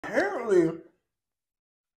Apparently,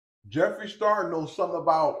 Jeffree Star knows something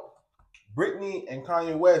about Britney and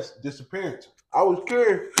Kanye West's disappearance. I was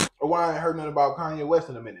curious why I ain't heard nothing about Kanye West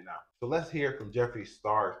in a minute now. So let's hear from Jeffree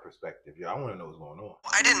Star's perspective. Yeah, I want to know what's going on.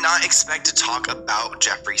 I did not expect to talk about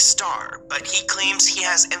Jeffree Star, but he claims he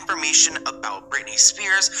has information about Britney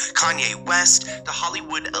Spears, Kanye West, the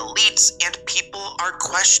Hollywood elites, and people are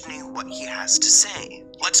questioning what he has to say.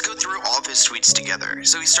 Let's go through all of his tweets together.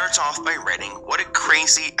 So he starts off by writing, "What a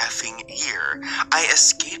crazy effing year. I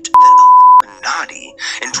escaped the Illuminati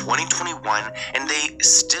in 2021 and they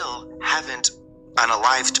still haven't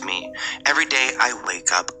unalived me. Every day I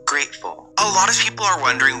wake up grateful." A lot of people are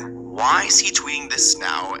wondering, why is he tweeting this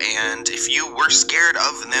now? And if you were scared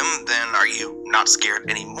of them, then are you not scared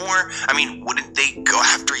anymore? I mean, wouldn't they go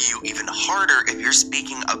after you even harder if you're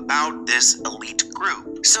speaking about this elite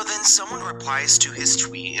group? So then someone replies to his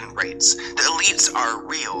tweet and writes, "The elites are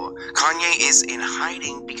real. Kanye is in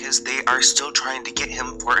hiding because they are still trying to get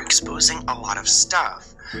him for exposing a lot of stuff.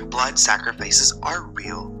 Blood sacrifices are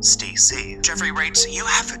real. Stay safe." Jeffrey writes, "You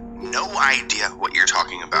have no idea what you're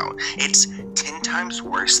talking about. It's 10 times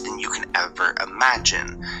worse than you can ever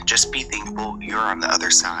imagine. Just be thankful you're on the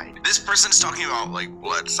other side." This person's talking about like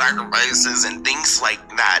blood sacrifices and things like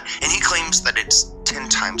that, and he claims that it's 10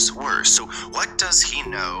 times worse. So what does he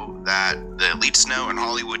know that the elites know and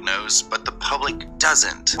Hollywood knows, but the public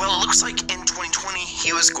doesn't? Well, it looks like in 2020,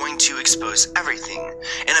 he was going to expose everything.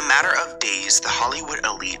 In a matter of days, the Hollywood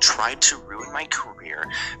elite tried to ruin my career,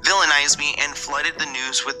 villainize me, and flooded the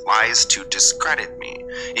news with lies to discredit me.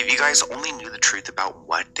 If you guys only knew the truth about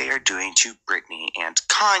what they are doing to Britney and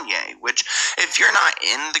Kanye, which if you're not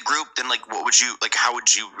in the group, then like what would you, like how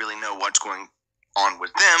would you really know what's going on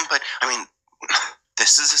with them? But I mean,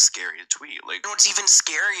 this is a scary tweet. Like, what's even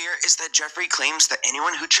scarier is that Jeffrey claims that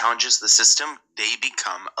anyone who challenges the system, they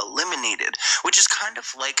become eliminated, which is kind of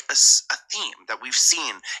like a theme that we've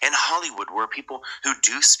seen in Hollywood, where people who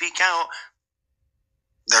do speak out,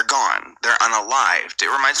 they're gone. They're unalived. It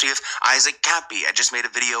reminds me of Isaac Cappy. I just made a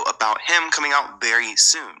video about him coming out very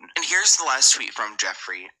soon. And here's the last tweet from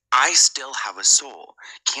Jeffrey. "I still have a soul.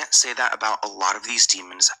 Can't say that about a lot of these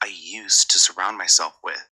demons I used to surround myself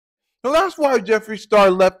with." So that's why Jeffree Star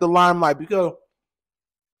left the limelight, because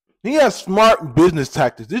he has smart business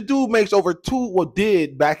tactics. This dude makes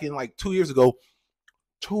did back in like 2 years ago,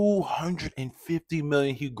 250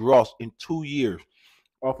 million he grossed in 2 years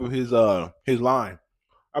off of his line.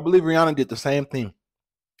 I believe Rihanna did the same thing.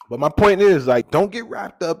 But my point is, like, don't get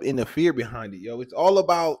wrapped up in the fear behind it, yo. It's all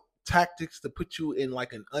about tactics to put you in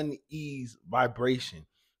like an unease vibration.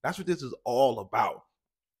 That's what this is all about.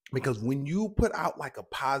 Because when you put out like a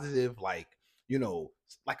positive, like,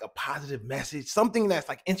 like a positive message, something that's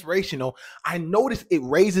like inspirational, I notice it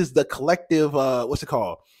raises the collective, what's it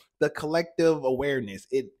called? The collective awareness.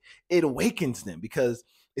 It awakens them, because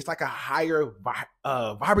it's like a higher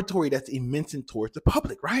vibratory that's immense towards the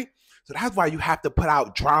public, right? So that's why you have to put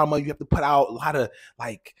out drama. You have to put out a lot of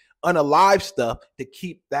like unalive stuff to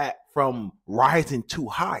keep that from rising too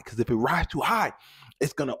high. Because if it rises too high,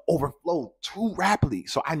 it's going to overflow too rapidly.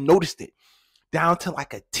 So I noticed it down to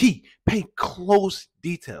like a T. Pay close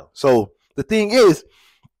detail. So the thing is,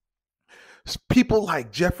 people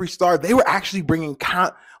like Jeffree Star, they were actually bringing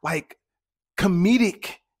like comedic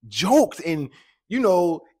jokes and,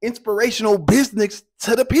 inspirational business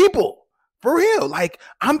to the people. For real. Like,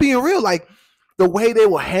 I'm being real. Like, the way they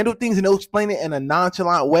will handle things and they'll explain it in a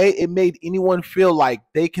nonchalant way, it made anyone feel like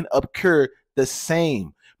they can occur the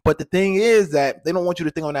same. But the thing is that they don't want you to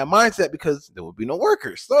think on that mindset, because there will be no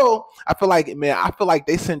workers. So I feel like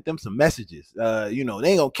they sent them some messages. They ain't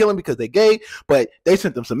gonna kill them because they gay, but they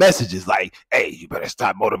sent them some messages like, "Hey, you better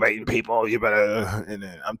stop motivating people. You better." And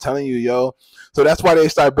then, I'm telling you, yo. So that's why they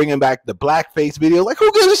start bringing back the blackface video. Like,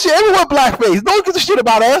 who gives a shit? Everyone blackface. No one gives a shit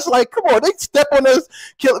about us. Like, come on, they step on us,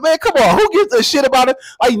 kill it, man. Come on, who gives a shit about it?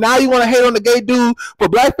 Like, now you want to hate on the gay dude for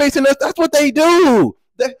blackfacing us? That's what they do.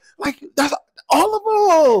 That's all of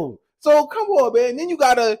them. So come on, man. And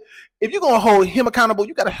then if you're gonna hold him accountable,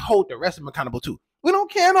 you gotta hold the rest of them accountable too. We don't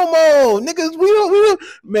care no more, niggas. We don't.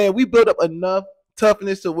 Man, we built up enough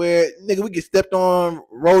toughness to where, nigga, we get stepped on,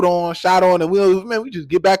 rode on, shot on, and we just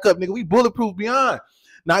get back up, nigga. We bulletproof beyond.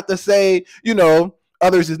 Not to say,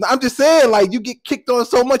 others is not. I'm just saying, like, you get kicked on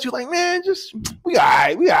so much, you're like, man, just we all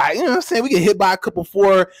right. You know what I'm saying? We get hit by a couple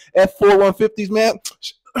F4 150s, man.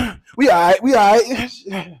 We all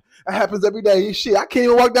right. That happens every day. Shit, I can't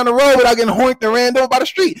even walk down the road without getting hoinked and ran over by the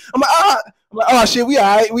street. I'm like, oh shit, we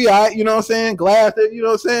all right, you know what I'm saying? Glass, you know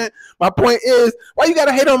what I'm saying? My point is, why you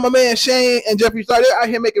gotta hate on my man Shane and Jeffree Star? They're out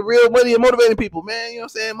here making real money and motivating people, man. You know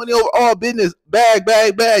what I'm saying? Money over all business, bag,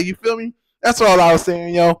 you feel me? That's all I was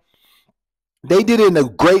saying, yo. They did it in a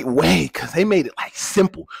great way because they made it like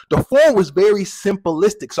simple. The form was very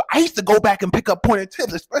simplistic. So I used to go back and pick up pointer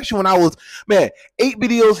tips, especially when I was, 8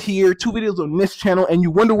 videos here, 2 videos on this channel, and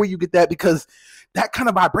you wonder where you get that because that kind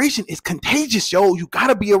of vibration is contagious, yo. You got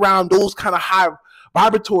to be around those kind of high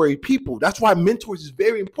vibratory people. That's why mentors is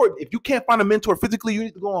very important. If you can't find a mentor physically, you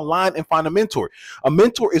need to go online and find a mentor. A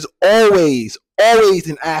mentor is always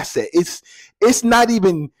an asset. It's not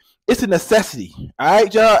even, it's a necessity. All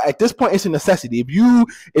right, y'all. At this point, it's a necessity.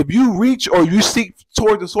 If you reach or you seek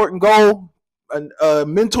towards a certain goal, a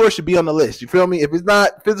mentor should be on the list. You feel me? If it's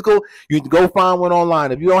not physical, you need to go find one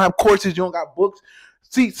online. If you don't have courses, you don't got books.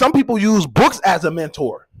 See, some people use books as a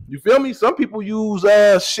mentor. You feel me? Some people use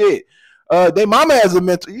they mama as a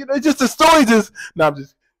mentor. You know, just the story. No,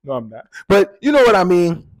 I'm not. But you know what I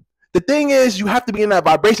mean. The thing is, you have to be in that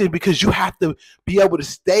vibration because you have to be able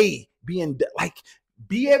to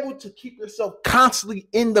be able to keep yourself constantly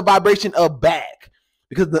in the vibration of back.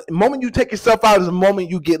 Because the moment you take yourself out is the moment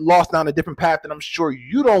you get lost down a different path that I'm sure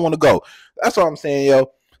you don't want to go. That's all I'm saying,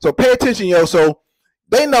 yo. So pay attention, yo. So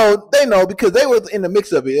they know because they were in the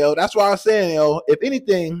mix of it, yo. That's why I'm saying, yo, if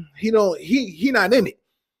anything, he not in it.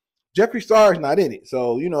 Jeffery Star is not in it.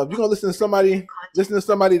 So, you know, if you're gonna listen to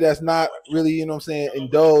somebody that's not really, you know what I'm saying,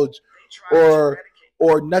 indulge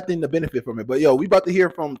or nothing to benefit from it. But yo, we about to hear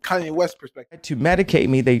from Kanye West's perspective. To medicate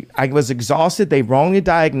me, I was exhausted. They wrongly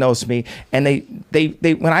diagnosed me, and they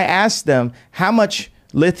when I asked them how much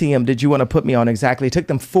lithium did you want to put me on exactly, it took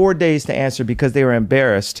them 4 days to answer because they were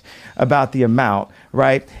embarrassed about the amount,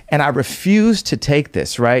 right? And I refused to take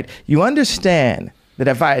this, right? You understand that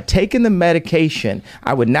if I had taken the medication,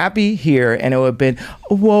 I would not be here, and it would have been,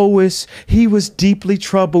 he was deeply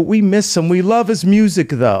troubled. We miss him. We love his music,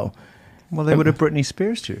 though. Well, they would have Britney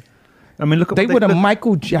Spears too. I mean, look. They would have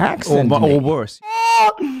Michael Jackson or worse.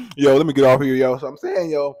 Yo, let me get off here, yo. So I'm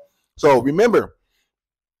saying, yo. So remember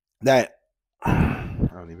that I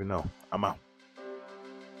don't even know. I'm out.